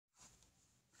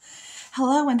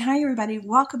Hello and hi everybody.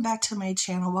 Welcome back to my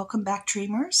channel. Welcome back,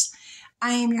 dreamers.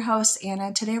 I am your host,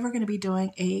 Anna. Today we're going to be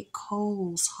doing a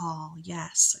Kohls haul.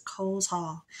 Yes, a Kohls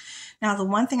haul. Now the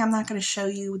one thing I'm not going to show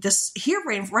you, this here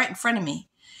right in front of me,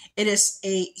 it is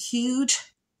a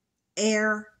huge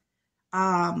air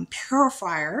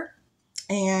purifier,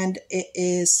 and it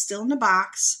is still in the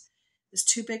box. It's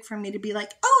too big for me to be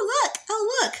like,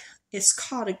 oh look. It's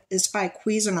by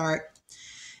Cuisinart.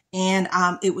 And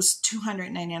it was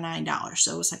 $299,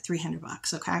 so it was like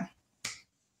 $300, okay?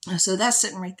 So that's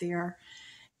sitting right there,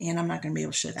 and I'm not going to be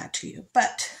able to show that to you.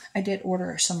 But I did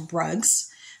order some rugs.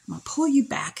 I'm going to pull you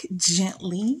back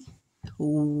gently.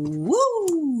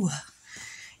 Woo!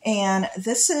 And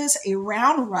this is a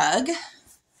round rug,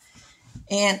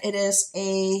 and it is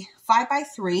a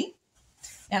 5x3.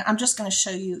 And I'm just going to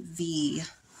show you the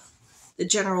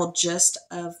general gist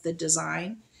of the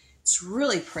design. It's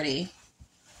really pretty.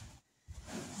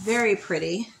 Very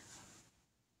pretty.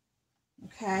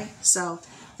 Okay, so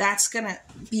that's going to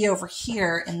be over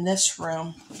here in this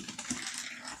room.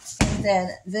 And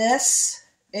then this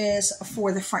is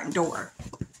for the front door.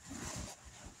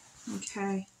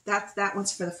 Okay, that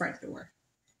one's for the front door.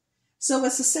 So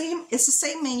it's the same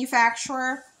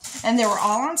manufacturer, and they were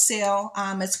all on sale.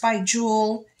 It's by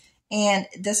Jewel, and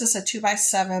this is a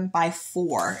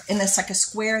 2x7x4, and it's like a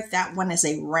square. That one is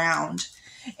a round.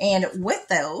 And with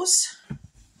those,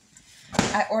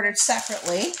 I ordered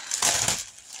separately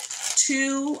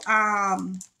two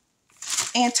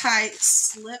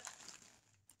anti-slip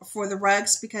for the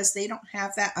rugs because they don't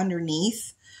have that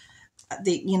underneath.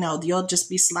 You'll just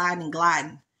be sliding and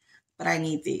gliding. But I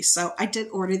need these. So I did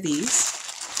order these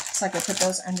so I could put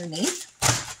those underneath.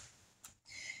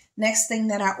 Next thing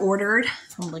that I ordered,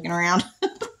 I'm looking around,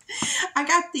 I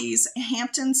got these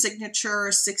Hampton Signature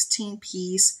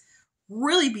 16-piece,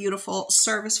 really beautiful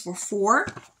service for 4.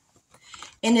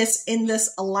 And it's in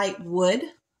this light wood,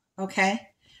 okay?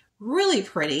 Really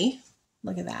pretty.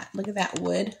 Look at that. Look at that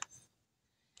wood.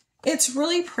 It's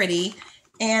really pretty.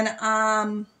 And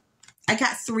I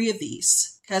got 3 of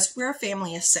these because we're a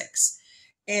family of 6.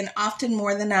 And often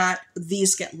more than not,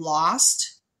 these get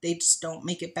lost. They just don't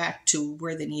make it back to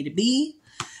where they need to be.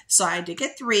 So I did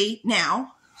get 3.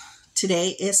 Now,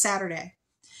 today is Saturday.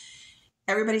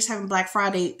 Everybody's having Black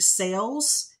Friday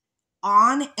sales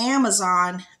on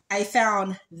Amazon. I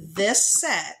found this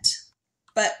set,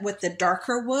 but with the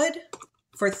darker wood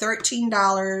for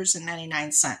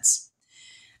 $13.99.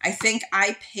 I think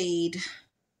I paid,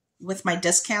 with my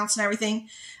discounts and everything,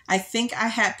 I think I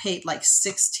had paid like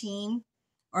 16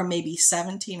 or maybe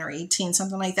 17 or 18,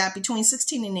 something like that, between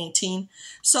 16 and 18.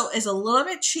 So it's a little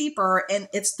bit cheaper, and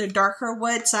it's the darker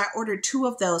wood. So I ordered 2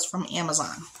 of those from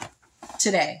Amazon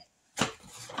today,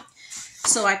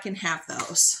 so I can have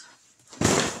those.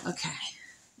 Okay.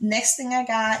 Next thing I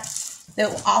got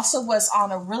that also was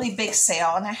on a really big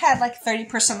sale, and I had like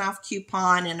 30% off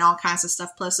coupon and all kinds of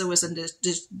stuff. Plus it was an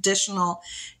additional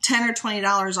 $10 or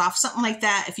 $20 off, something like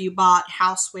that, if you bought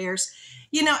housewares.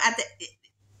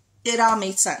 It all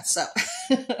made sense. So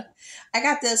I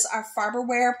got this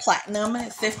Farberware Platinum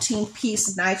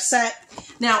 15-piece knife set.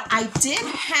 Now I did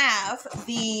have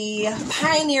the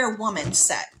Pioneer Woman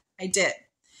set. I did.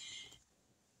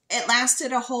 It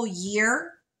lasted a whole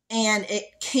year. And it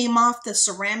came off the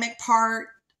ceramic part,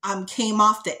 came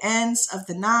off the ends of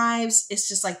the knives. It's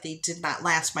just like they did not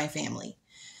last my family.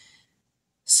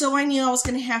 So I knew I was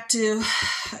going to have to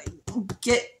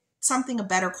get something of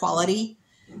better quality,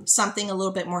 something a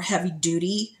little bit more heavy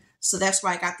duty. So that's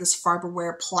why I got this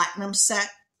Farberware Platinum set.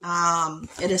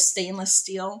 It is stainless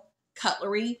steel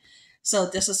cutlery. So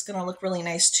this is going to look really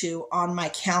nice too on my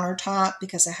countertop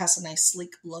because it has a nice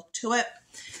sleek look to it.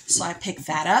 So I picked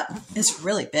that up. It's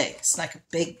really big. It's like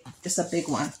it's a big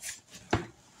one.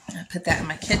 I put that in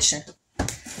my kitchen.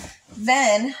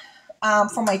 Then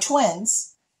for my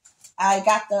twins, I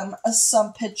got them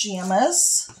some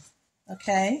pajamas.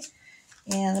 Okay.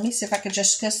 And let me see if I could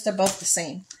because they're both the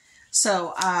same.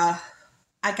 So I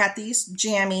got these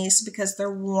jammies because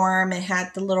they're warm. It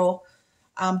had the little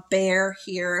bear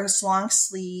here. It's long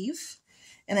sleeve.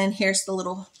 And then here's the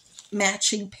little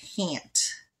matching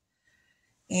pant.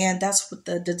 And that's what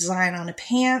the design on the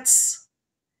pants.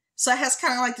 So it has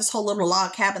kind of like this whole little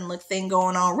log cabin look thing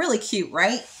going on. Really cute,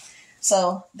 right?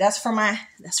 So that's for my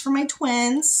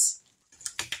twins.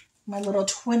 My little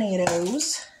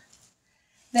twinnados.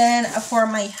 Then for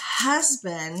my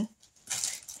husband,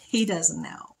 he doesn't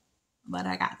know, but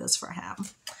I got this for him.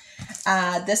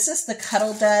 This is the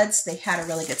Cuddle Duds. They had a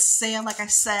really good sale, like I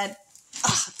said.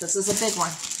 Oh, this is a big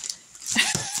one.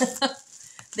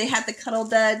 They had the Cuddle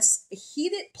Duds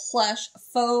heated plush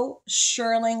faux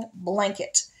shearling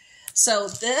blanket. So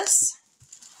this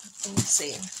Let me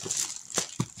see.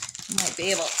 You might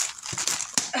be able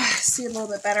to see a little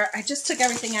bit better. I just took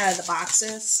everything out of the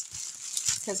boxes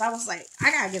because I was like,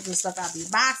 I gotta get this stuff out of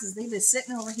these boxes. They've been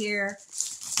sitting over here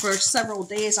for several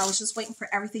days. I was just waiting for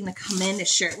everything to come in to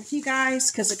share it with you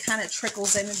guys because it kind of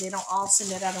trickles in and they don't all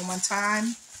send it out at one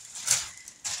time.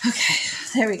 Okay,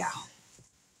 there we go.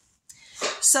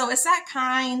 So it's that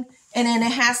kind, and then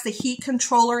it has the heat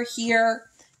controller here,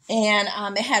 and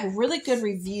it had really good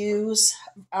reviews.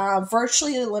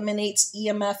 Virtually eliminates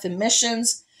EMF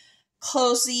emissions.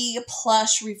 Cozy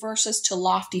plush reverses to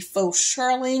lofty faux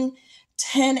shirling.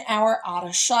 10-hour auto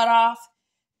shutoff.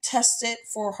 Tested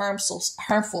for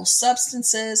harmful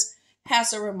substances.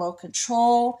 Has a remote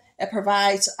control. It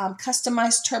provides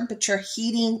customized temperature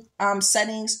heating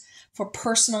settings for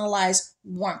personalized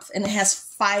warmth, and it has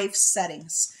 5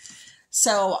 settings.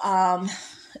 So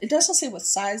it doesn't say what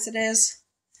size it is.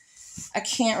 I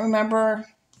can't remember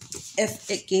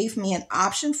if it gave me an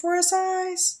option for a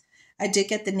size. I did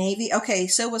get the navy. Okay,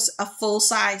 so it was a full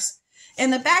size.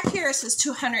 In the back here, it says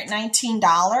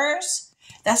 $219.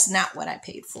 That's not what I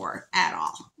paid for at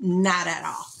all. Not at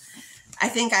all. I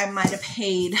think I might have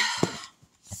paid,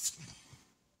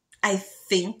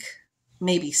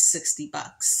 maybe 60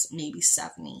 bucks, maybe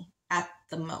 70 at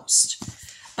the most.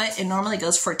 But it normally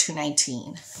goes for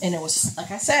 $219. And it was,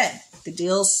 like I said, the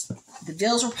deals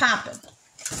were popping.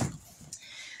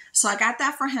 So I got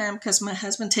that for him because my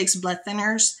husband takes blood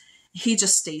thinners. He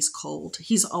just stays cold.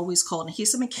 He's always cold. And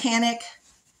he's a mechanic.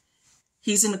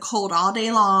 He's in the cold all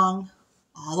day long,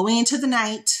 all the way into the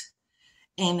night.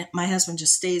 And my husband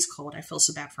just stays cold. I feel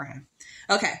so bad for him.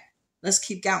 Okay, let's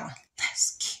keep going.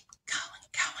 Let's keep going.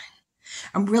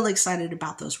 I'm really excited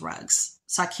about those rugs.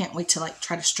 So I can't wait to like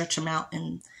try to stretch them out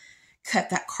and cut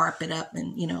that carpet up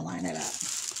and, you know, line it up.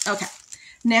 Okay.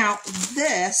 Now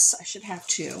this, I should have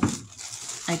 2.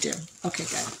 I do. Okay,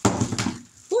 good.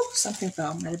 Ooh, something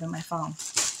fell. Might have been my phone.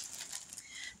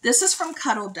 This is from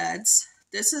Cuddle Duds.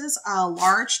 This is a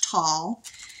large tall,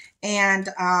 and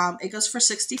it goes for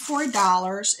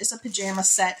 $64. It's a pajama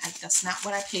set. That's not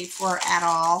what I paid for at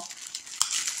all.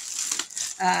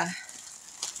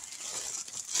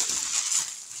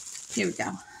 Here we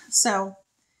go. So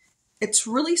it's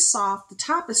really soft. The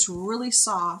top is really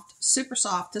soft, super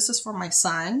soft. This is for my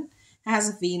son. It has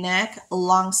a V-neck,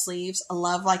 long sleeves. I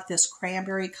love like this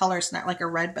cranberry color. It's not like a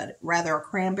red, but rather a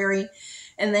cranberry.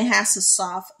 And it has the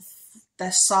soft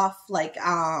like,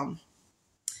 what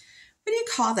do you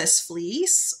call this,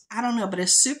 fleece? I don't know, but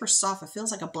it's super soft. It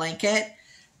feels like a blanket.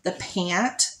 The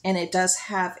pant, and it does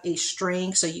have a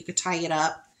string so you could tie it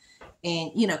up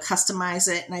and, you know,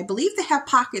 customize it. And I believe they have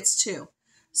pockets too.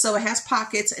 So it has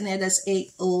pockets, and it is a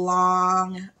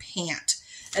long pant.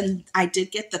 And I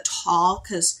did get the tall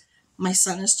because my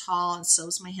son is tall, and so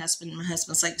is my husband. My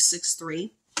husband's like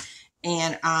 6'3",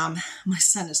 and my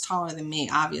son is taller than me,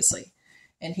 obviously.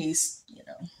 And he's, you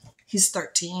know, he's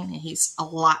 13, and he's a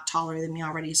lot taller than me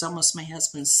already. He's almost my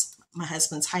husband's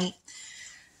height.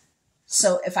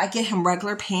 So if I get him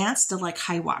regular pants, they're like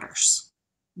high waters.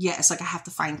 Yeah, it's like I have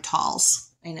to find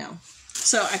talls. I know.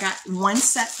 So I got one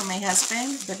set for my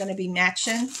husband. They're going to be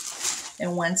matching,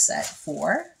 and one set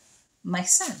for my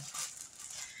son.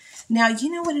 Now, you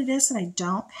know what it is that I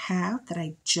don't have that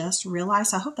I just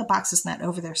realized? I hope the box is not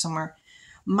over there somewhere.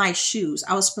 My shoes.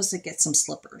 I was supposed to get some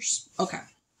slippers. Okay.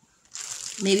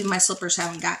 Maybe my slippers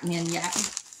haven't gotten in yet.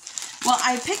 Well,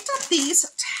 I picked up these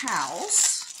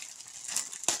towels.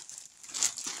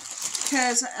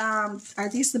 Because, are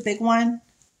these the big one?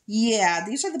 Yeah,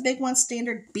 these are the big one,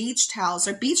 standard beach towels.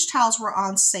 Their beach towels were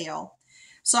on sale.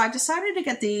 So I decided to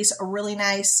get these really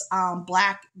nice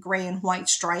black, gray, and white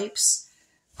stripes.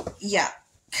 Yeah,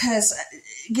 because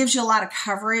it gives you a lot of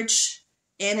coverage,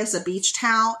 and it's a beach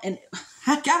towel. And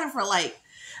I got it for like,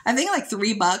 I think like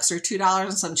 $3 or $2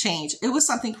 and some change. It was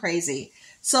something crazy.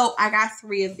 So I got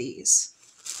 3 of these.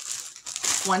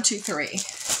 1, 2, 3.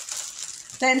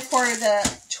 Then for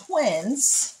the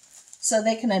twins, so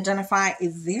they can identify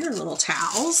their little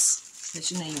towels,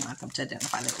 because you know you want them to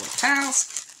identify their little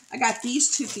towels. I got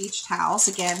these 2 beach towels.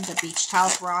 Again, the beach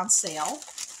towels were on sale.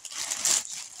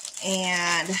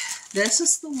 And this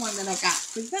is the one that I got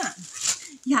for them.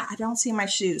 Yeah, I don't see my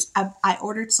shoes. I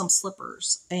ordered some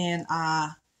slippers, and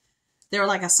they were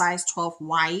like a size 12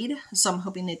 wide, so I'm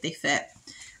hoping that they fit.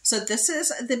 So this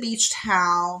is the beach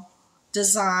towel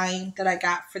design that I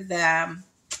got for them.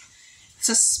 It's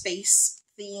a space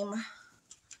theme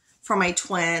for my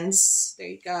twins. There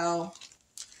you go.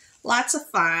 Lots of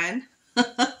fun.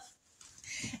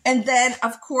 And then,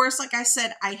 of course, like I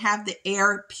said, I have the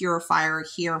air purifier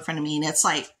here in front of me, and it's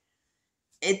like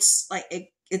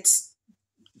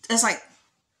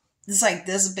It's like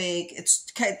this big.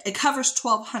 It covers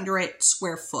 1,200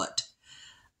 square foot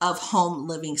of home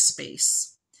living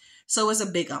space. So it's a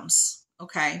bigums.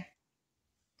 Okay.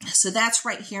 So that's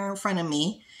right here in front of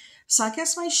me. So I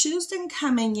guess my shoes didn't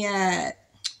come in yet.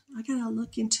 I gotta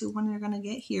look into when they're gonna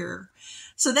get here.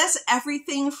 So that's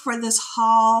everything for this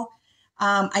haul.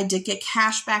 I did get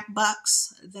cashback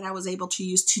bucks that I was able to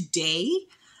use today.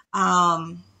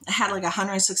 I had like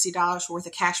 $160 worth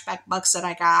of cashback bucks that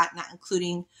I got, not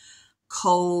including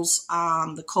Kohls,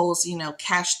 the Kohls,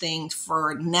 cash thing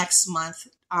for next month,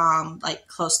 like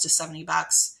close to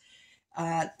 $70.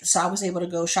 So I was able to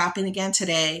go shopping again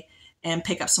today and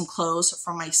pick up some clothes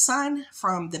for my son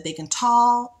from the Big and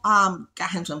Tall.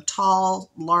 Got him some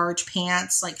tall, large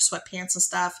pants, like sweatpants and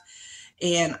stuff.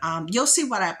 And you'll see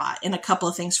what I bought, and a couple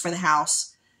of things for the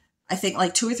house. I think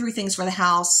like 2 or 3 things for the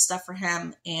house, stuff for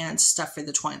him, and stuff for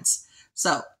the twins.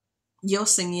 So you'll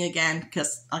see me again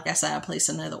because, like I said, I placed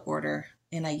another order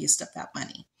and I used up that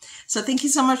money. So thank you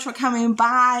so much for coming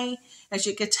by. As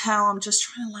you could tell, I'm just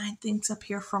trying to line things up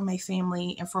here for my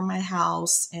family and for my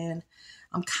house. And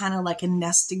I'm kind of like in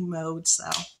nesting mode. So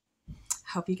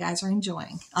hope you guys are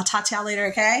enjoying. I'll talk to y'all later,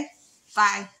 okay?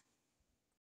 Bye.